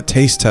chocolate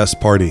taste test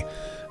party.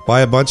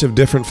 Buy a bunch of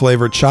different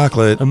flavored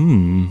chocolate.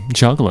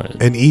 Chocolate.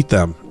 And eat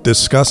them.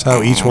 Discuss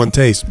how each one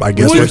tastes. I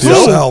guess with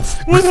yourself.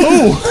 With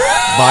who?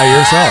 By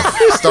yourself.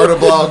 Start a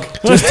blog.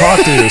 Just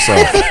talk to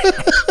yourself.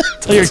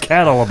 Tell your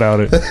cat all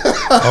about it.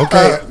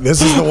 Okay,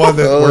 this is the one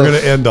that we're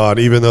going to end on,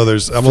 even though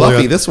there's...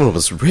 Fluffy, this one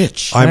was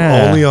rich. I'm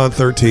only on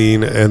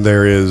 13, and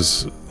there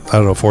is,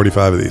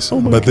 45 of these.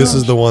 But this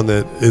is the one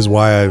that is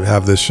why I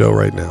have this show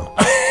right now.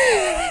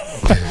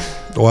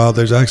 Well,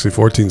 there's actually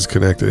 14's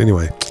connected.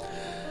 Anyway.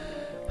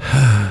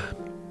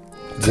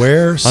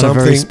 Wear something... On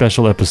a very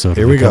special episode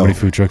of the Comedy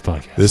Food Truck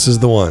Podcast. This is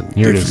the one.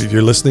 Here it is. If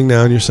you're listening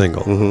now and you're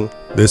single,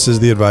 this is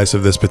the advice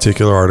of this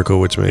particular article,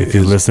 which may... If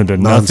you listen to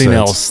nothing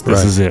else,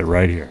 this is it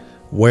right here.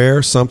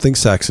 Wear something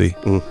sexy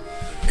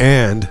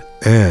and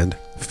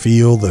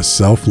feel the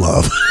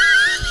self-love.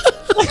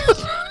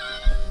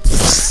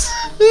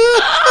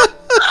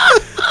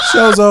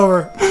 Show's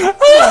over. Oh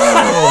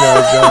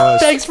my gosh.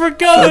 Thanks for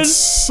coming. That's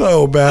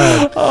so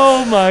bad.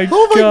 Oh my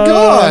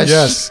gosh.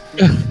 Yes.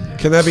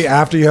 Can that be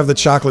after you have the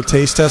chocolate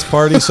taste test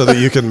party so that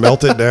you can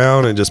melt it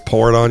down and just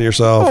pour it on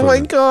yourself? Oh my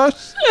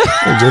gosh.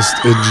 And just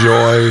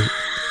enjoy.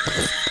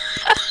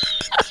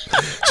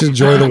 Just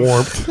enjoy the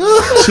warmth.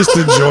 Just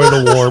enjoy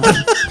the warmth.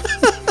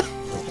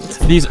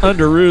 These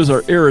underoos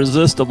are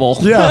irresistible.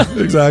 Yeah,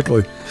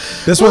 exactly.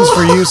 This one's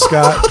for you,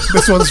 Scott.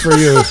 This one's for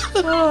you.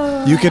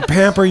 You could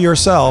pamper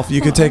yourself.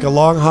 You could take a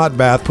long hot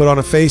bath, put on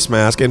a face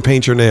mask, and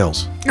paint your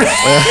nails.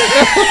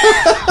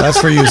 That's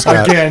for you,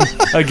 Scott.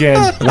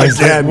 Again.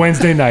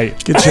 Wednesday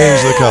night. You can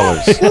change the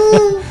colors.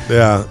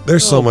 Yeah,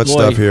 there's so much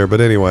stuff here, but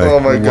anyway. Oh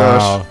my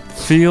gosh.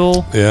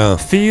 Feel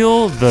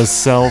the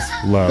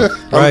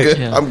self-love. Right.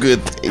 I'm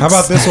good. Thanks. How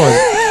about this one?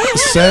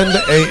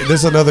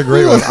 This is another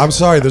great one. I'm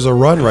sorry, there's a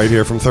run right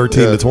here from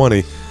 13 to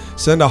 20.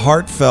 Send a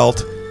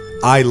heartfelt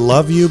I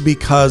love you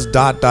because ...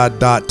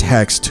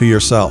 text to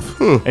yourself.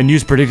 And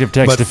use predictive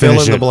text but to fill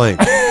finish in it. the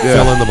blank.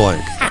 Fill in the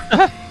blank.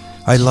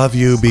 I love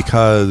you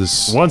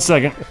because... 1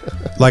 second.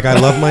 Like I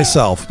love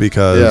myself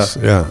because...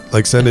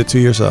 Like send it to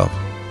yourself.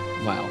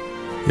 Wow.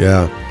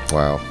 Yeah.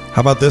 Wow. How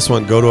about this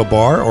one? Go to a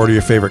bar, order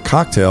your favorite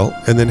cocktail,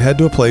 and then head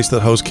to a place that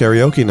hosts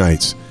karaoke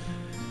nights.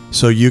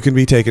 So you can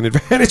be taken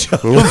advantage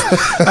of.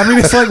 I mean,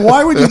 it's like,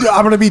 why would you do...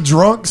 I'm going to be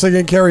drunk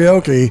singing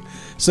karaoke,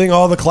 sing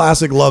all the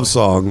classic love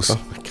songs.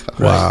 Oh my God.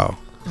 Wow.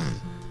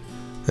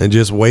 And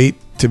just wait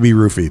to be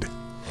roofied.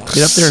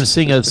 Get up there and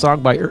sing a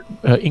song by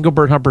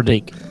Engelbert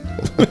Humperdinck.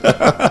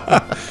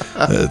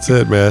 That's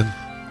it, man.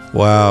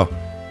 Wow.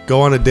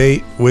 Go on a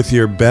date with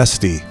your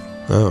bestie.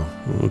 Oh,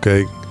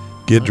 okay.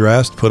 Get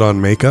dressed, put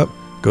on makeup,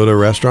 go to a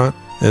restaurant,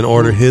 and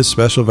order his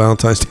special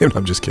Valentine's Day.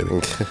 I'm just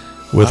kidding.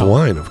 With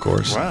wine, of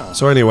course. Wow.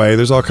 So anyway,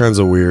 there's all kinds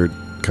of weird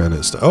kind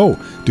of stuff. Oh,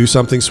 do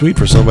something sweet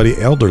for somebody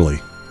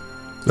elderly.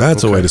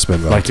 That's a way to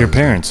spend Valentine's Like your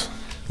parents.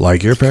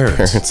 Like your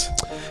parents.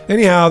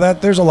 Anyhow,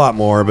 there's a lot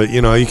more, but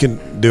you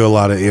can do a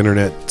lot of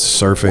internet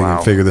surfing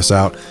and figure this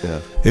out. Yeah.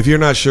 If you're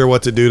not sure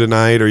what to do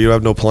tonight, or you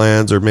have no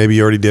plans, or maybe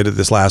you already did it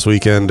this last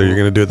weekend, or you're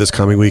going to do it this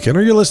coming weekend,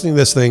 or you're listening to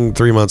this thing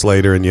 3 months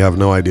later and you have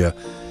no idea.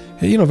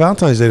 Hey,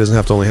 Valentine's Day doesn't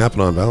have to only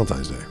happen on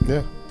Valentine's Day.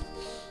 Yeah.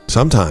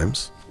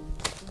 Sometimes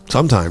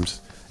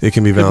it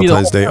can be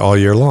Valentine's Day all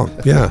year long.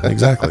 Yeah,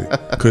 exactly.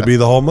 Could be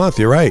the whole month.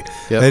 You're right.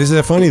 Yep. And isn't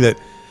it funny that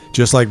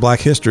just like Black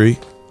History,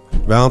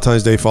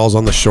 Valentine's Day falls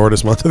on the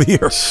shortest month of the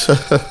year.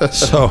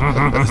 So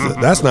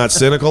that's not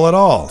cynical at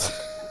all.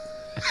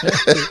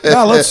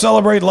 Yeah, let's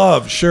celebrate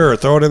love. Sure,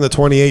 throw it in the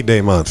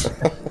 28-day month.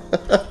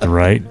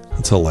 Right?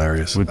 That's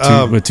hilarious. With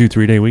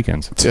 2-3 day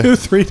weekends.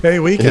 2-3 day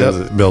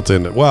weekends built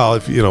in. Well,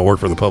 if you work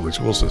for the public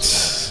school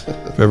system.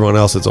 If everyone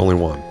else, it's only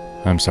one.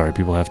 I'm sorry,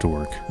 people have to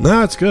work.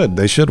 No, it's good.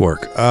 They should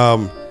work.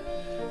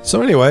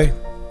 So anyway,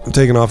 I'm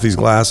taking off these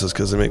glasses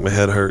because they make my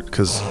head hurt.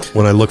 Because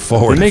when I look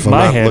forward, They make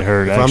my head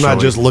hurt, If I'm not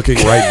actually. just looking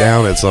right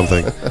down at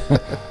something.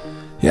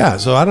 Yeah.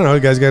 So I don't know. You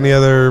guys got any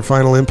other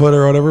final input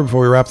or whatever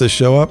before we wrap this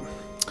show up?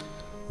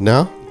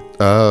 No.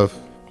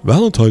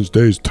 Valentine's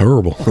Day is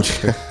terrible.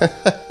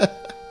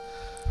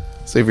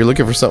 So if you're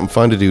looking for something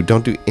fun to do,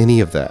 don't do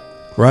any of that.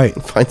 Right.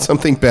 Find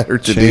something better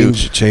to do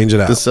Change it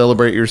out. to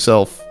celebrate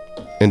yourself,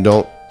 and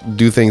don't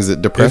do things that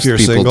If depressed you're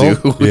people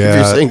single, do.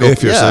 yeah.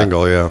 If you're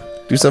single, yeah.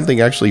 do something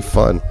actually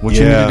fun. What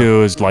you need Yeah. to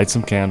do is light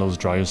some candles,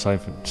 draw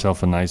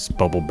yourself a nice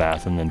bubble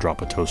bath, and then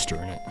drop a toaster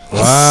in it.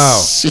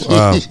 Wow.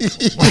 Wow.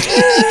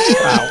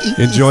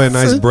 Enjoy a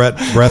nice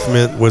breath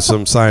mint with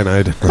some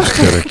cyanide. I'm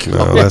kidding.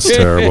 No, that's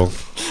terrible.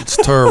 It's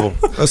terrible.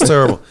 That's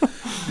terrible.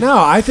 No,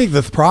 I think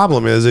the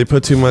problem is they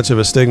put too much of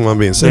a stigma on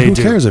being single. They Who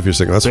do. cares if you're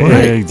single? That's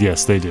fine.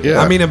 Yes, they do. Yeah.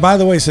 I mean, and by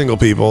the way, single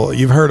people,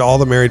 you've heard all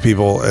the married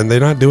people, and they're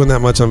not doing that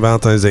much on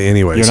Valentine's Day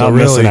anyway. You're so not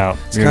really, missing out.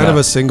 it's You're kind of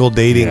not. a single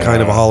dating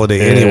kind of a holiday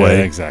Yeah,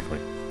 anyway. exactly.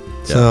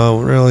 So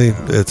really,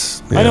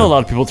 it's. I know a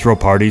lot of people throw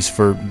parties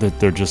for that.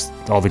 They're just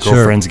all the Sure.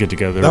 girlfriends get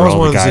together. That or was all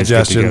one of the guys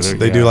get suggestions. together,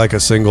 They yeah. do like a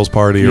singles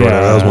party or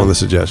whatever. That was Yeah. one of the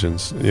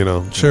suggestions.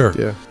 Sure.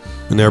 Yeah.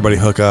 And everybody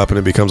hook up, and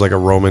it becomes like a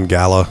Roman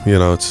gala.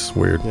 It's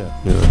weird.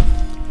 Yeah.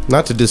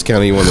 Not to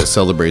discount anyone that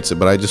celebrates it,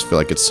 but I just feel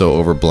like it's so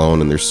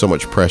overblown, and there's so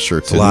much pressure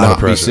to a lot of not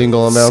be pressure.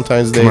 single on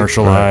Valentine's Day.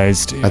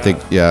 commercialized. I think,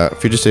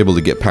 if you're just able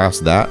to get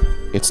past that,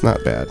 it's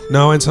not bad.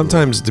 No, and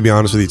sometimes, to be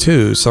honest with you,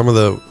 too, some of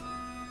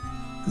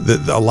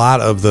a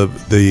lot of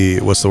the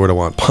what's the word I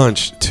want,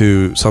 punch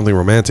to something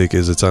romantic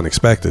is it's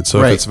unexpected.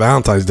 So Right. if it's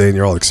Valentine's Day and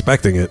you're all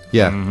expecting it,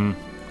 Yeah,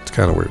 it's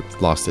kind of weird.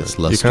 lost its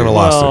You luster. kind of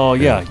lost Well,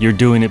 it. yeah, you're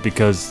doing it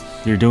because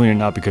you're doing it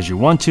not because you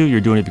want to.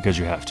 You're doing it because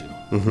you have to.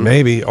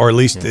 Maybe, or at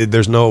least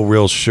there's no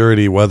real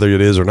surety whether it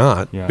is or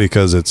not Yeah.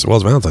 because it's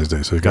Valentine's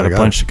Day, so you Got to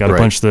punch. Got to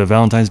Right. punch the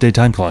Valentine's Day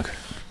time clock.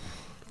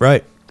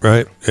 Right.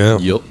 Yeah.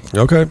 Yup.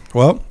 Okay.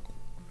 Well,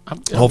 I'm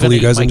Hopefully gonna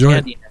you guys eat my enjoy it.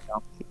 candy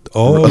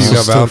now. you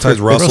got Valentine's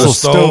Russell Russell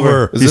Stover.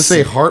 Stover. Does this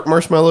say heart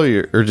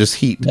marshmallow or just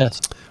heat?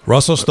 Yes.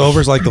 Russell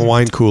Stover's like the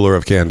wine cooler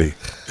of candy.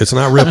 It's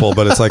not Ripple,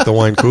 but it's like the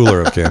wine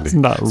cooler of candy.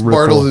 Not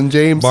Bartles and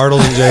James.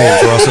 Bartles and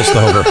James, Russell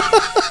Stover.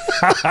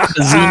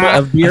 The Zima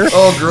of beer.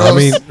 Oh, gross. I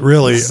mean,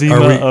 really, Zima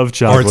are we, of or it's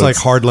chocolates. like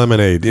hard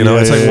lemonade. Yeah,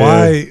 It's like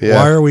yeah, yeah.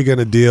 why are we going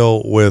to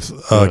deal with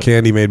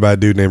candy made by a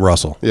dude named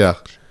Russell yeah.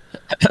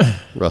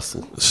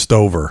 Russell.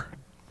 Stover?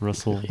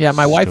 Russell. Yeah,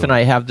 my wife and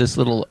I have this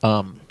little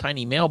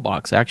tiny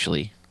mailbox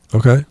actually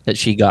Okay, that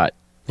she got.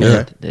 Yeah.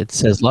 And it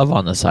says love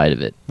on the side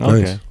of it.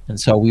 Okay. Nice. And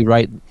so we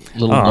write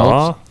little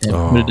Aw. notes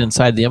and put it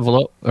inside the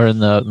envelope or in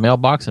the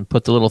mailbox and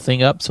put the little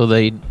thing up so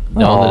they know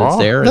that Aw, it's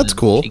there. that's and then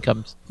cool. She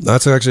comes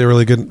that's actually a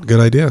really good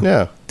idea.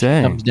 Yeah.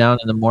 Dang. down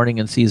in the morning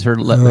and sees her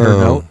her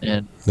Oh. note,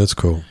 and That's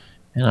cool.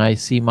 I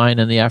see mine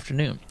in the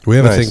afternoon. We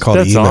have a Nice. thing called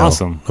That's email.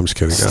 awesome. I'm just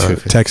kidding.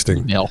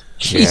 Texting. Mail.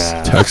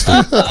 Yeah.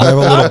 Texting. I have a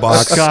little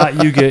box.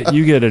 Scott, you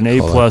get an A+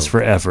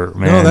 for effort,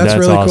 man. No, that's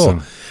really awesome.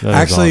 cool. That is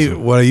Actually,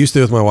 awesome. what I used to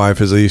do with my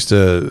wife is I used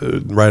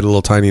to write a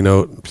little tiny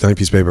note, tiny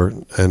piece of paper,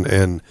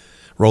 and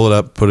roll it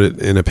up, put it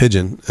in a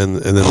pigeon, and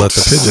then let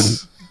the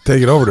pigeon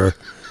take it over to her.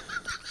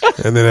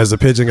 And then as the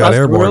pigeon got That's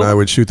airborne, real? I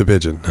would shoot the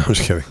pigeon. I'm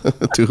just kidding.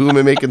 To whom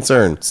it may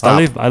concern.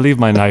 Stop. I leave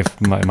my knife.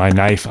 My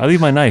knife. I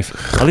leave my knife.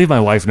 I leave my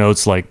wife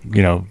notes like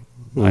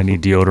I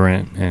need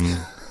deodorant and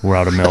we're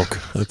out of milk.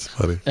 That's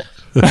funny.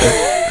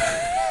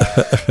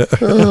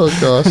 Oh,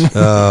 gosh.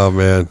 Oh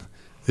man,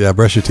 yeah.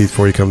 Brush your teeth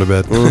before you come to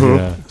bed.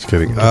 Yeah. Just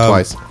kidding.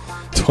 Twice.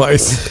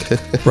 Twice.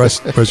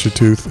 brush your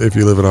tooth if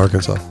you live in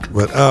Arkansas.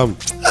 But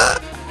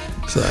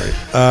sorry.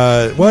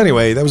 Well,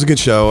 anyway, that was a good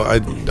show.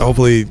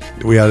 Hopefully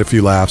we had a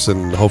few laughs,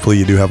 and hopefully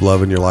you do have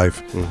love in your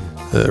life,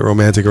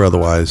 romantic or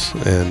otherwise,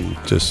 and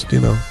just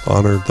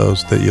honor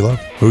those that you love,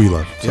 who you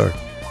love. Sorry.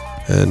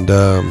 And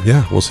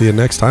we'll see you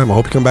next time. I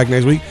hope you come back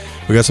next week.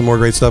 We got some more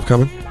great stuff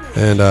coming,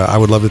 and I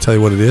would love to tell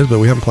you what it is, but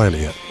we haven't planned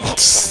it yet.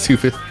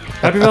 Stupid.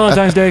 Happy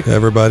Valentine's Day.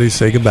 Everybody,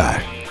 say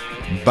goodbye.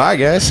 Bye,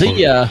 guys. See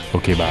ya.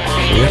 Okay, bye.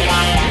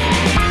 Yep.